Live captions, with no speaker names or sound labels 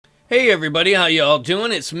Hey everybody, how y'all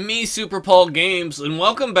doing? It's me, Super Paul Games, and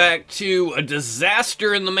welcome back to a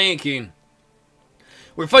disaster in the making.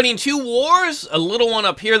 We're fighting two wars, a little one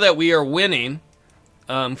up here that we are winning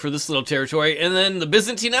for this little territory, and then the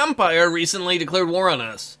Byzantine Empire recently declared war on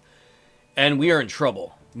us. And we are in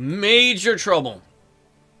trouble. Major trouble.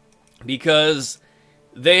 Because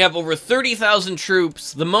they have over 30,000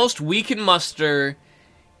 troops. The most we can muster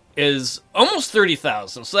is almost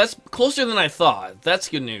 30,000, so that's closer than I thought. That's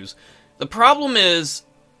good news. The problem is,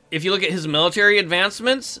 if you look at his military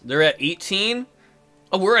advancements, they're at 18.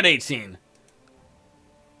 Oh, we're at 18.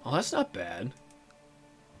 Oh, that's not bad.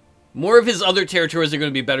 More of his other territories are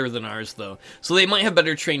going to be better than ours, though, so they might have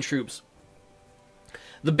better trained troops.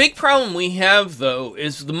 The big problem we have, though,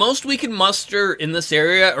 is the most we can muster in this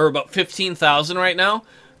area are about 15,000 right now,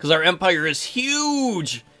 because our empire is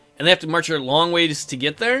huge. And they have to march a long ways to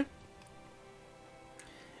get there.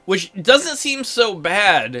 Which doesn't seem so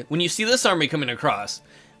bad when you see this army coming across.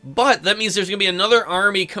 But that means there's going to be another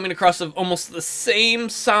army coming across of almost the same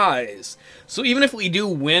size. So even if we do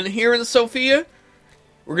win here in Sofia,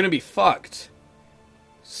 we're going to be fucked.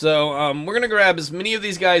 So we're going to grab as many of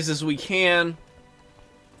these guys as we can.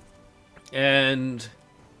 And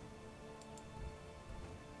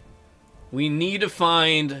we need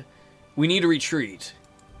to retreat.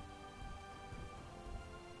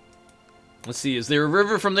 Let's see, is there a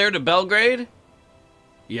river from there to Belgrade?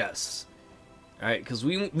 Yes. Alright, because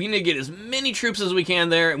we need to get as many troops as we can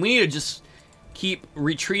there, and we need to just keep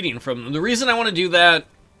retreating from them. The reason I want to do that,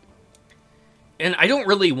 and I don't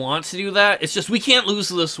really want to do that, it's just we can't lose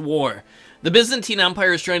this war. The Byzantine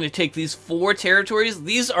Empire is trying to take these 4 territories.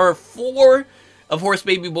 These are 4 of Horse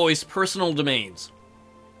Baby Boy's personal domains.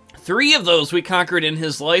 3 of those we conquered in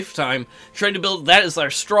his lifetime, trying to build that as our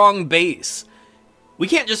strong base. We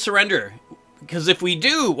can't just surrender, because if we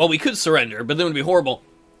do, well, we could surrender, but then it would be horrible.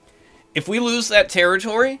 If we lose that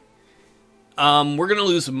territory, we're going to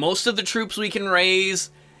lose most of the troops we can raise,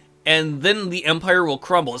 and then the empire will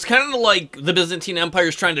crumble. It's kind of like the Byzantine Empire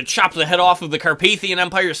is trying to chop the head off of the Carpathian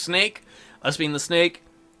Empire snake, us being the snake,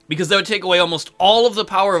 because that would take away almost all of the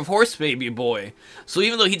power of Horse Baby Boy. So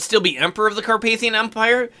even though he'd still be emperor of the Carpathian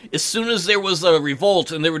Empire, as soon as there was a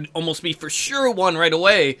revolt, and there would almost be for sure one right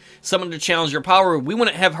away, someone to challenge your power, we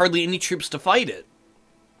wouldn't have hardly any troops to fight it.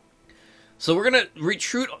 So we're going to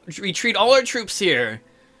retreat all our troops here.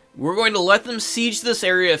 We're going to let them siege this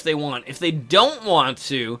area if they want. If they don't want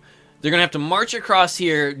to, they're going to have to march across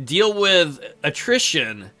here, deal with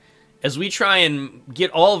attrition, as we try and get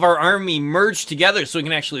all of our army merged together so we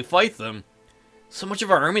can actually fight them. So much of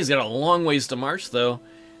our army's got a long ways to march, though.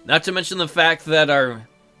 Not to mention the fact that our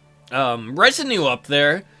retinue up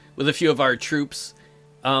there, with a few of our troops,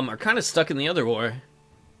 are kind of stuck in the other war.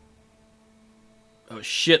 Oh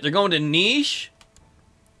shit, they're going to Niche?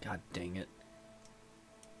 God dang it.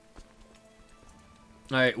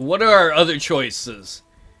 Alright, what are our other choices?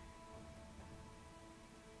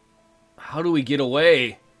 How do we get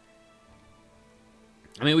away?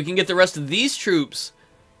 I mean, we can get the rest of these troops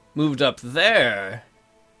moved up there.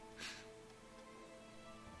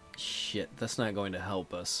 Shit, that's not going to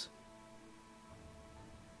help us.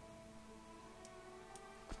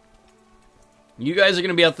 You guys are going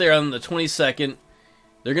to be out there on the 22nd.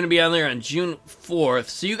 They're going to be on there on June 4th,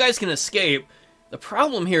 so you guys can escape. The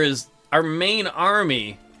problem here is our main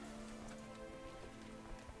army.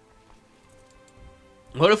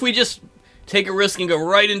 What if we just take a risk and go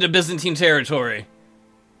right into Byzantine territory?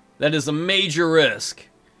 That is a major risk.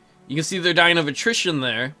 You can see they're dying of attrition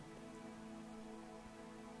there.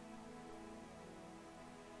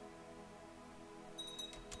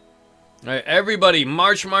 Alright, everybody,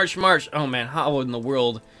 march, march, march. Oh man, how in the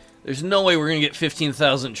world? There's no way we're going to get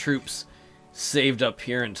 15,000 troops saved up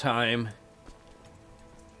here in time.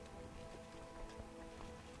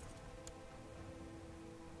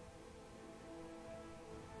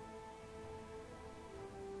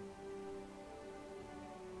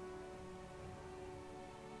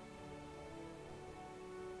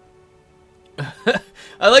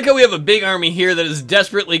 I like how we have a big army here that is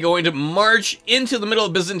desperately going to march into the middle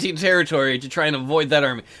of Byzantine territory to try and avoid that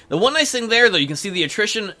army. The one nice thing there, though, you can see the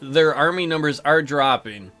attrition, their army numbers are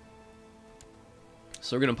dropping.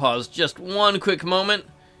 So we're going to pause just one quick moment.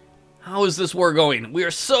 How is this war going? We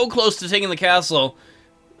are so close to taking the castle.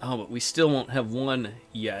 Oh, but we still won't have won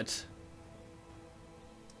yet.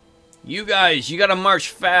 You guys, you got to march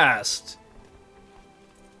fast.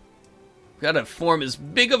 We've got to form as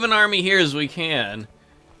big of an army here as we can.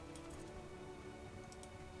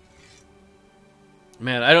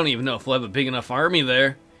 Man, I don't even know if we'll have a big enough army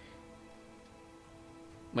there.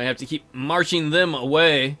 Might have to keep marching them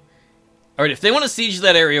away. Alright, if they want to siege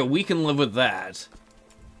that area, we can live with that.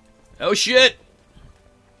 Oh, shit!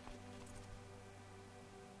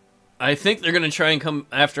 I think they're going to try and come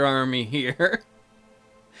after our army here.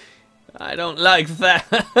 I don't like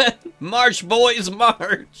that. March, boys,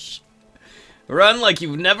 march! Run like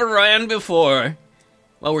you've never ran before.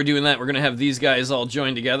 While we're doing that, we're going to have these guys all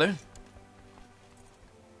join together.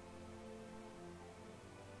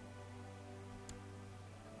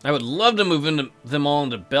 I would love to move them all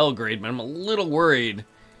into Belgrade, but I'm a little worried.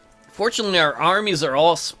 Fortunately, our armies are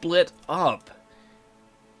all split up.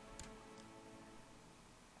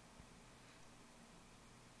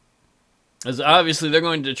 As obviously they're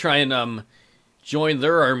going to try and join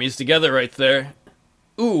their armies together right there.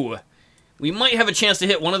 Ooh, we might have a chance to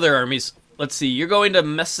hit one of their armies. Let's see, you're going to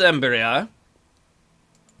Mesembria.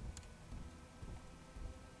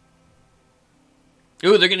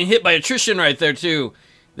 Ooh, they're getting hit by attrition right there too.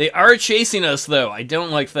 They are chasing us though. I don't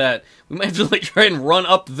like that. We might have to like try and run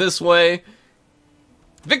up this way.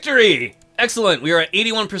 Victory! Excellent. We are at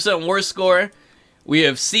 81% war score. We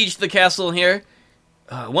have sieged the castle here.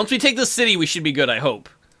 Once we take the city, we should be good, I hope.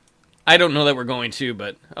 I don't know that we're going to,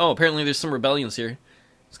 but... Oh, apparently there's some rebellions here.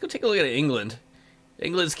 Let's go take a look at England.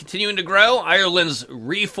 England's continuing to grow. Ireland's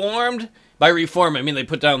reformed. By reform, I mean they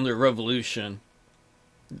put down their revolution.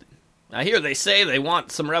 I hear they say they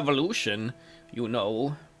want some revolution, you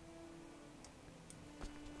know.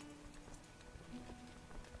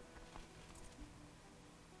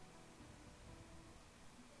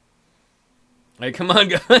 Hey, come on,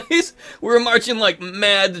 guys. We're marching like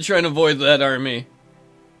mad to try and avoid that army.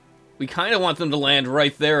 We kind of want them to land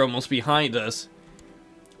right there, almost behind us.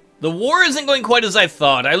 The war isn't going quite as I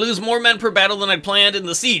thought. I lose more men per battle than I'd planned in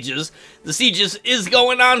the sieges. The sieges is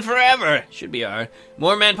going on forever. Should be our.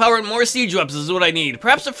 More manpower and more siege weapons is what I need.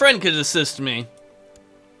 Perhaps a friend could assist me.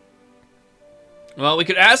 Well, we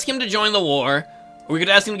could ask him to join the war, or we could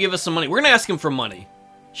ask him to give us some money. We're going to ask him for money.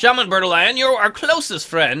 Shaman Bertolian, you're our closest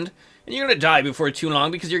friend. And you're going to die before too long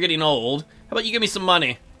because you're getting old. How about you give me some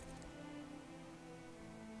money?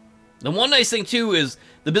 The one nice thing, too, is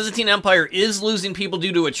the Byzantine Empire is losing people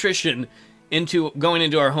due to attrition going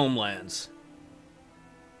into our homelands.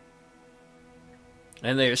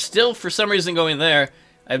 And they are still, for some reason, going there.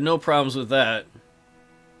 I have no problems with that.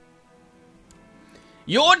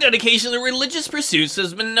 Your dedication to religious pursuits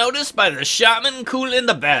has been noticed by the Shaman Kulin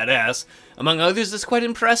the Badass. Among others, this quite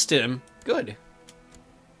impressed him. Good.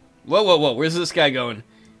 Whoa, whoa, whoa. Where's this guy going?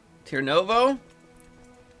 Tirnovo?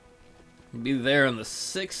 Be there on the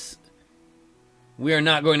 6th. We are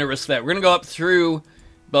not going to risk that. We're going to go up through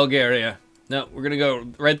Bulgaria. No, we're going to go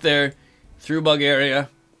right there through Bulgaria.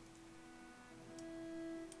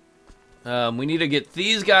 We need to get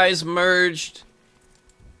these guys merged.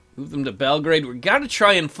 Move them to Belgrade. We've got to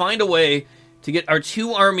try and find a way to get our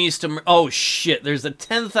two armies to... Oh, shit. There's a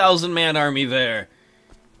 10,000-man army there.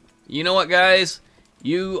 You know what, guys?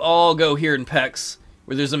 You all go here in Pex,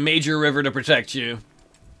 where there's a major river to protect you.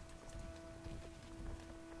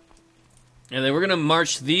 And then we're going to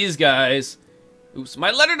march these guys. Oops, my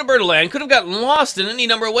letter to Bertolan could have gotten lost in any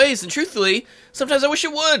number of ways, and truthfully, sometimes I wish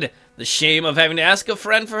it would. The shame of having to ask a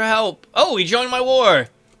friend for help. Oh, he joined my war.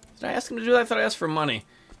 Did I ask him to do that? I thought I asked for money.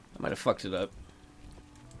 I might have fucked it up.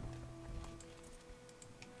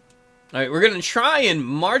 Alright, we're going to try and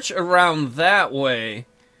march around that way.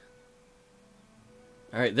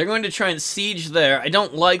 Alright, they're going to try and siege there. I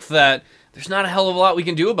don't like that. There's not a hell of a lot we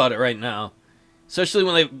can do about it right now. Especially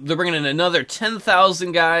when they're bringing in another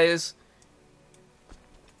 10,000 guys.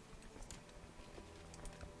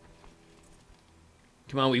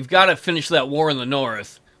 Come on, we've got to finish that war in the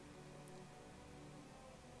north.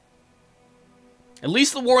 At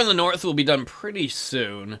least the war in the north will be done pretty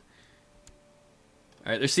soon.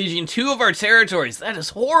 Alright, they're sieging 2 of our territories. That is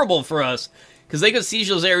horrible for us. Because they could siege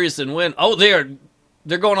those areas and win. Oh,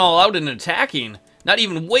 they're going all out and attacking. Not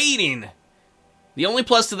even waiting. The only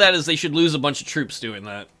plus to that is they should lose a bunch of troops doing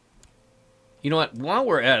that. You know what? While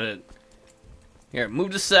we're at it... Here,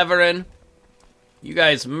 move to Severin. You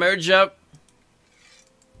guys merge up.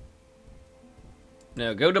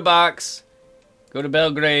 Now, go to Box. Go to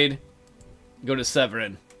Belgrade. Go to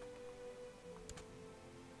Severin.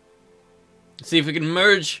 See if we can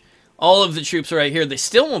merge all of the troops right here. They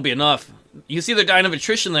still won't be enough. You can see they're dying of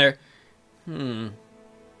attrition there.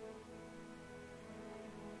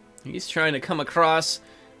 He's trying to come across.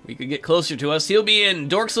 We could get closer to us. He'll be in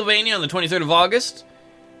Dorksylvania on the 23rd of August.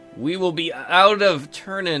 We will be out of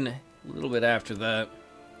Turnin a little bit after that.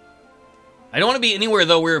 I don't want to be anywhere,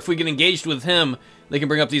 though, where if we get engaged with him, they can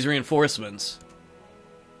bring up these reinforcements.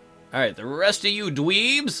 Alright, the rest of you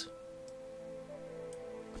dweebs,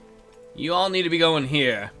 you all need to be going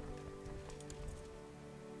here.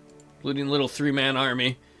 Including little 3-man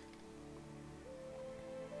army.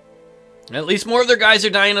 At least more of their guys are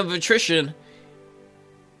dying of attrition.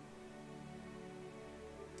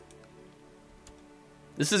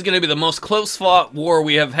 This is going to be the most close-fought war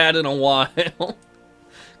we have had in a while.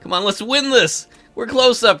 Come on, let's win this. We're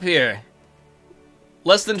close up here.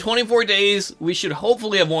 Less than 24 days. We should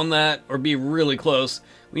hopefully have won that or be really close.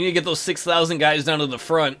 We need to get those 6,000 guys down to the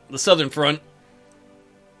front, the southern front.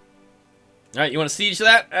 Alright, you want to siege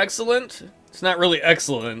that? Excellent. It's not really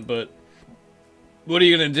excellent, but what are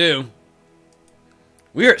you going to do?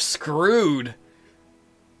 We are screwed.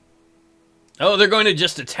 Oh, they're going to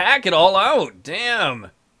just attack it all out.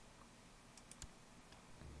 Damn.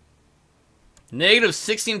 Negative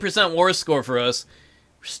 16% war score for us.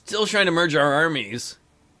 We're still trying to merge our armies.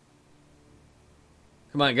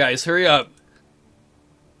 Come on, guys, hurry up.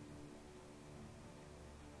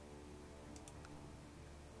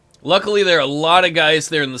 Luckily, there are a lot of guys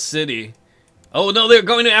there in the city. Oh, no, they're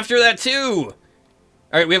going after that, too.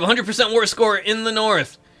 All right, we have 100% war score in the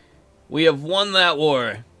north. We have won that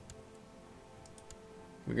war.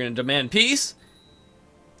 We're going to demand peace.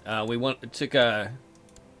 Took a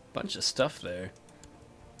bunch of stuff there.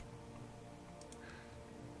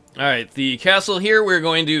 All right, the castle here we're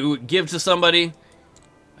going to give to somebody.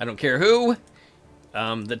 I don't care who.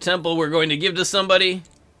 The temple we're going to give to somebody.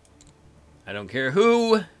 I don't care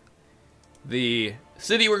who. The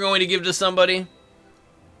city we're going to give to somebody.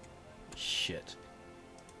 Shit.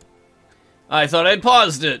 I thought I'd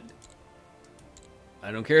paused it.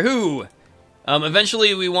 I don't care who.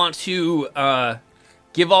 Eventually we want to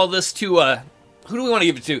give all this to who do we want to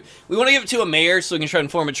give it to? We want to give it to a mayor so we can try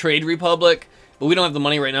and form a trade republic, but we don't have the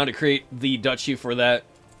money right now to create the duchy for that.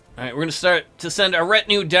 Alright, we're going to start to send a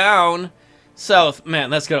retinue down south. Man,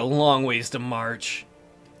 that's got a long ways to march.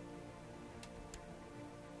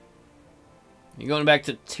 You're going back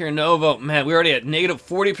to Tirnovo. Man, we're already at negative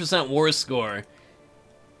 40% war score.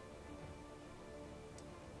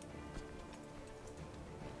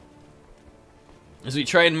 As we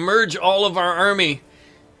try and merge all of our army.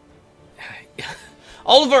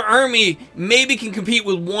 All of our army maybe can compete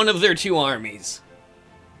with one of their two armies.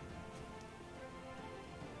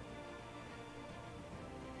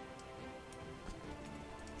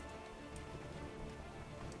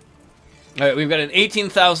 Alright, we've got an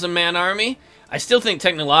 18,000 man army. I still think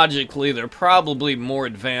technologically they're probably more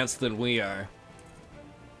advanced than we are.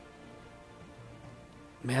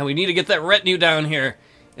 Man, we need to get that retinue down here.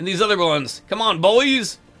 And these other ones. Come on,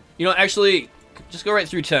 boys! You know, actually, just go right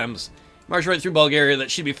through Thames. March right through Bulgaria. That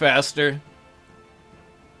should be faster.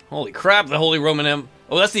 Holy crap, the Holy Roman Empire.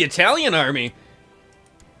 Oh, that's the Italian army.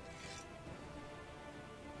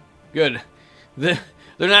 Good. They're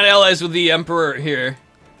not allies with the Emperor here.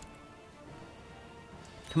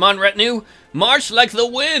 Come on, retinue. March like the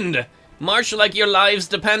wind. March like your lives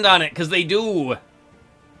depend on it, because they do. How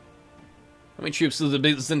many troops does the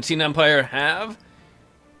Byzantine Empire have?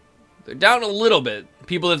 They're down a little bit.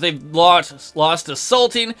 People that they've lost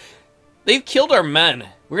assaulting. They've killed our men.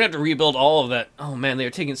 We're going to have to rebuild all of that. Oh, man, they're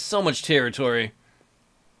taking so much territory.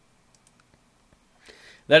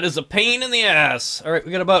 That is a pain in the ass. All right,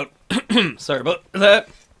 we got about... sorry about that.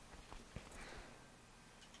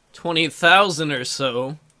 20,000 or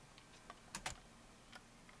so.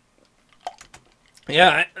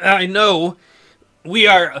 Yeah, I know.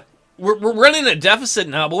 We're running a deficit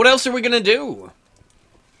now, but what else are we going to do?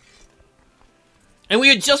 And we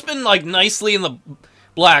had just been, like, nicely in the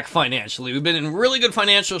black financially. We've been in really good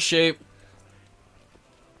financial shape.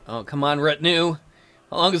 Oh, come on, retinue.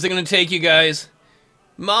 How long is it going to take you guys?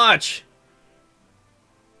 Much.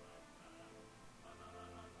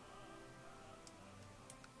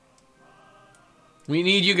 We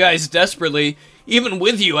need you guys desperately. Even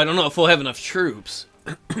with you, I don't know if we'll have enough troops.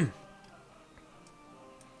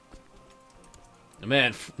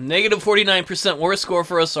 Man, negative 49% war score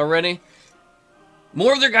for us already.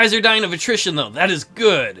 More of their guys are dying of attrition, though. That is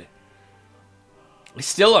good. They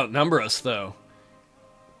still outnumber us, though.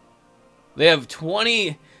 They have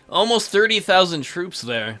almost 30,000 troops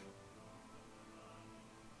there.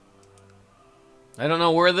 I don't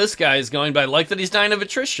know where this guy is going, but I like that he's dying of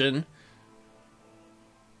attrition.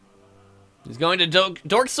 He's going to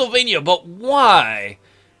Dorksylvania, but why?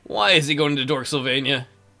 Why is he going to Dorksylvania?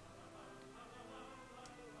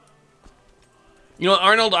 You know,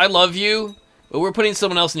 Arnold, I love you, but we're putting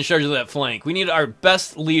someone else in charge of that flank. We need our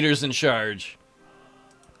best leaders in charge.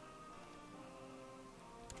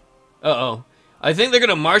 Uh-oh. I think they're going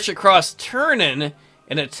to march across Turnen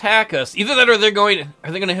and attack us. Either that or are they going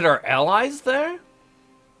to hit our allies there?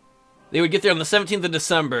 They would get there on the 17th of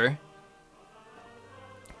December.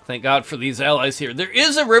 Thank God for these allies here. There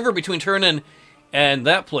is a river between Turin and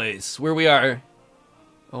that place where we are.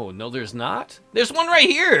 Oh, no, there's not? There's one right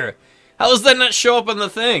here. How does that not show up on the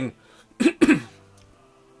thing?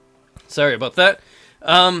 Sorry about that.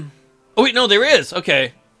 Oh, wait, no, there is.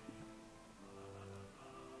 Okay.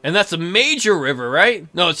 And that's a major river, right?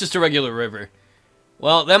 No, it's just a regular river.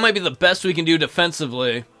 Well, that might be the best we can do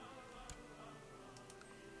defensively.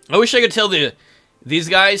 I wish I could tell these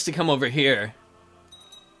guys to come over here.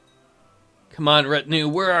 Come on, retinue.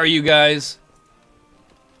 Where are you guys?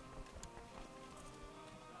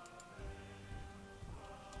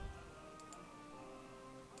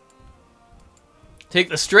 Take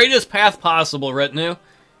the straightest path possible, retinue.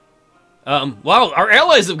 Wow, our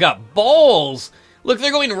allies have got balls. Look,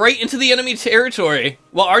 they're going right into the enemy territory.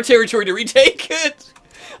 Well, our territory to retake it.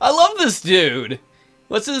 I love this dude.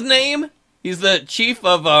 What's his name? He's the chief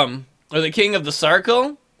of, or the king of the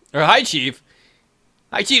Sarkle? Or High Chief.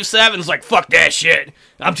 High Chief Savin's like, fuck that shit.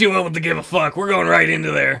 I'm too old to give a fuck. We're going right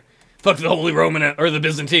into there. Fuck the Holy Roman, or the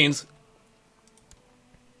Byzantines.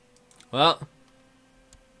 Well.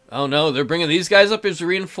 Oh no, they're bringing these guys up as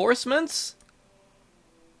reinforcements?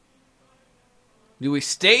 Do we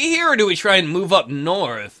stay here, or do we try and move up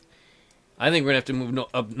north? I think we're going to have to move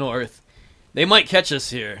up north. They might catch us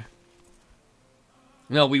here.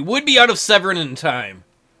 No, we would be out of Severn in time.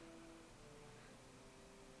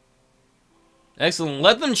 Excellent.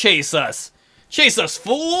 Let them chase us. Chase us,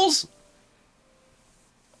 fools!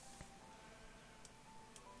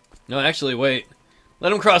 No, actually, wait. Let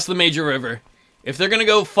them cross the major river. If they're going to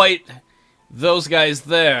go fight those guys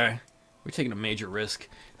there, we're taking a major risk.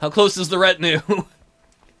 How close is the retinue?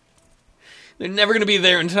 They're never going to be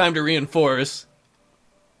there in time to reinforce.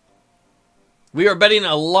 We are betting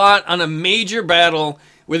a lot on a major battle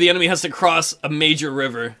where the enemy has to cross a major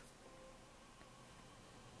river.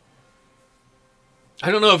 I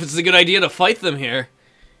don't know if it's a good idea to fight them here.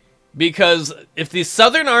 Because if the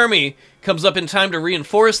southern army comes up in time to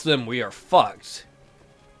reinforce them, we are fucked.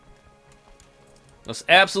 Let's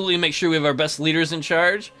absolutely make sure we have our best leaders in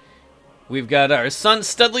charge. We've got our son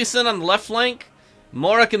Studleyson on the left flank,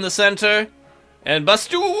 Morak in the center, and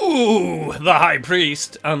Bastu, the high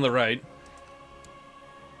priest, on the right.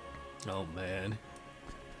 Oh, man.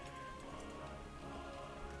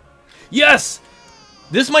 Yes!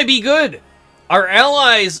 This might be good! Our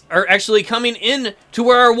allies are actually coming in to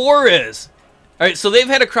where our war is. Alright, so they've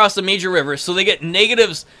had to cross a major river, so they get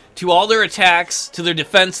negatives to all their attacks, to their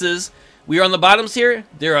defenses. We are on the bottoms here.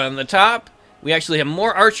 They're on the top. We actually have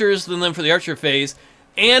more archers than them for the archer phase.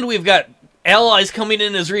 And we've got allies coming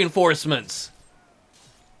in as reinforcements.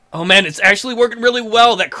 Oh man, it's actually working really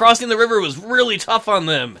well. That crossing the river was really tough on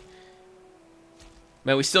them.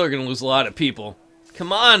 Man, we still are going to lose a lot of people.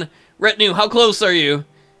 Come on, retinue, how close are you?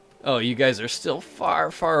 Oh, you guys are still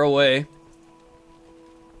far, far away.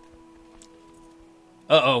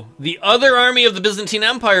 Uh-oh. The other army of the Byzantine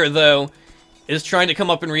Empire, though, is trying to come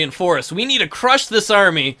up and reinforce. We need to crush this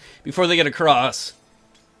army before they get across.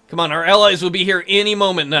 Come on, our allies will be here any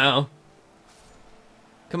moment now.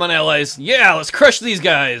 Come on, allies. Yeah, let's crush these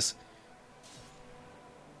guys.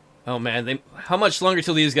 Oh, man. How much longer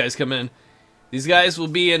till these guys come in? These guys will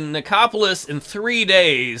be in Dicktopolous in 3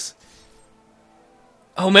 days.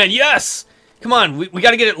 Oh, man, yes! Come on, we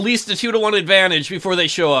got to get at least a 2-to-1 advantage before they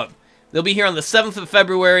show up. They'll be here on the 7th of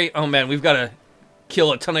February. Oh, man, we've got to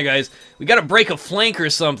kill a ton of guys. We got to break a flank or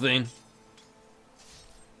something.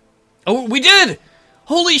 Oh, we did!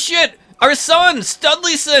 Holy shit! Our son,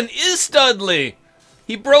 Studleyson, is Studley!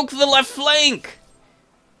 He broke the left flank!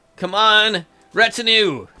 Come on,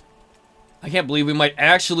 retinue! I can't believe we might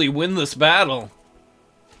actually win this battle.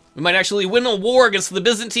 We might actually win a war against the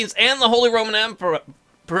Byzantines and the Holy Roman Emperor.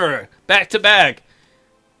 Back to back.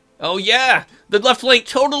 Oh yeah, the left flank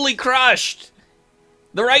totally crushed.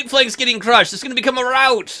 The right flank's getting crushed. It's going to become a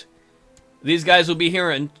rout. These guys will be here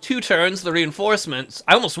in 2 turns, the reinforcements.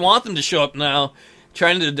 I almost want them to show up now,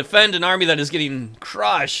 trying to defend an army that is getting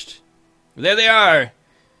crushed. There they are.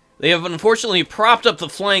 They have unfortunately propped up the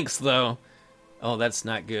flanks, though. Oh, that's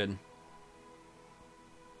not good.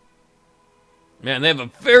 Man, they have a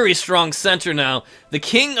very strong center now. The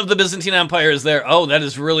king of the Byzantine Empire is there. Oh, that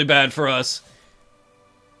is really bad for us.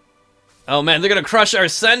 Oh, man, they're going to crush our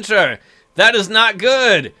center. That is not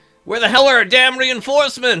good. Where the hell are our damn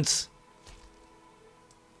reinforcements?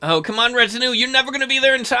 Oh, come on, retinue. You're never going to be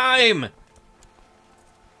there in time.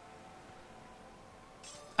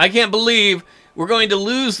 I can't believe we're going to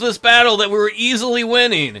lose this battle that we were easily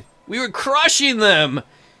winning. We were crushing them.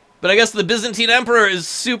 But I guess the Byzantine Emperor is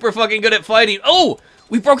super fucking good at fighting. Oh!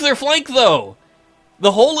 We broke their flank, though!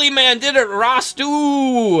 The holy man did it,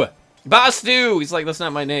 Rastu! Bastu! He's like, that's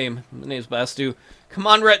not my name. My name's Bastu. Come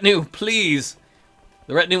on, retinue, please.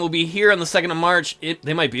 The retinue will be here on the 2nd of March.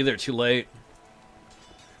 They might be there too late.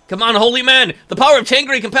 Come on, holy men! The power of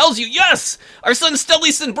Tangri compels you! Yes! Our son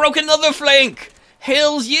Stelisan broke another flank!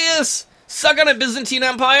 Hails yes! Suck on it, Byzantine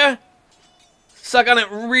Empire! Suck on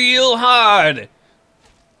it real hard!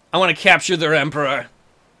 I want to capture their emperor.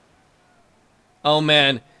 Oh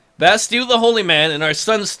man. Bastu the holy man and our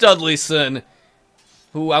son Studleyson,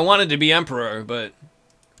 who I wanted to be emperor, but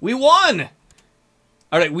we won!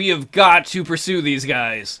 Alright, we have got to pursue these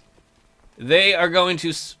guys. They are going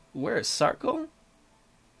to... Where is Sarko?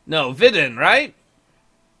 No, Vidin, right?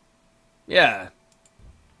 Yeah.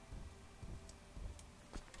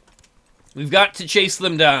 We've got to chase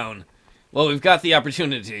them down. Well, we've got the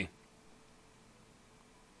opportunity.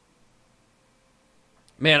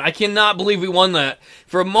 Man, I cannot believe we won that.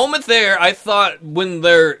 For a moment there, I thought when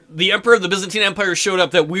the Emperor of the Byzantine Empire showed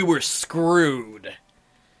up that we were screwed.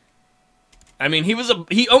 I mean,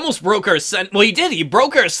 he almost broke our center. Well, he did. He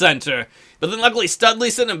broke our center. But then luckily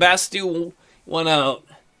Studleyson and Bastu won out.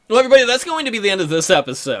 Well, everybody, that's going to be the end of this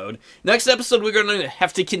episode. Next episode, we're going to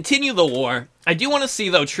have to continue the war. I do want to see,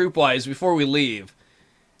 though, troop-wise, before we leave.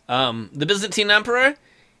 The Byzantine Emperor,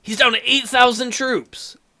 he's down to 8,000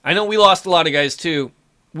 troops. I know we lost a lot of guys, too.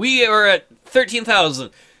 We are at 13,000.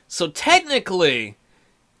 So, technically,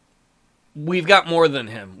 we've got more than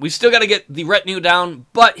him. We've still got to get the retinue down,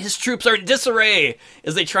 but his troops are in disarray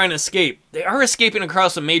as they try and escape. They are escaping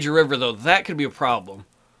across a major river, though. That could be a problem.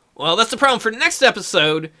 Well, that's the problem for next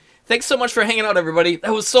episode. Thanks so much for hanging out, everybody.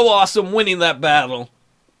 That was so awesome winning that battle.